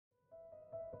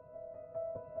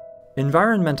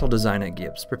Environmental design at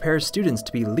Gibbs prepares students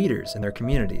to be leaders in their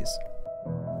communities.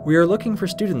 We are looking for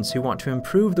students who want to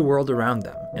improve the world around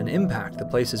them and impact the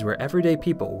places where everyday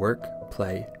people work,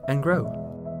 play, and grow.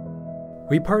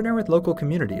 We partner with local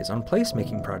communities on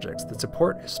placemaking projects that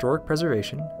support historic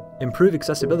preservation, improve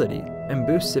accessibility, and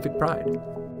boost civic pride.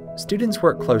 Students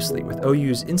work closely with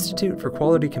OU's Institute for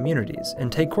Quality Communities and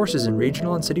take courses in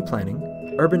regional and city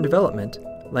planning, urban development,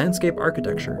 landscape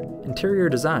architecture, interior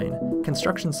design,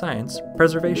 construction science,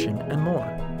 preservation, and more.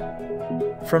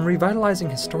 From revitalizing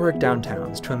historic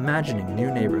downtowns to imagining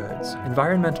new neighborhoods,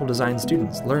 environmental design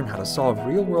students learn how to solve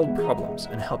real-world problems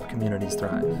and help communities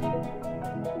thrive.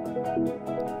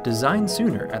 Design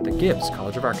sooner at the Gibbs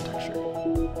College of Architecture.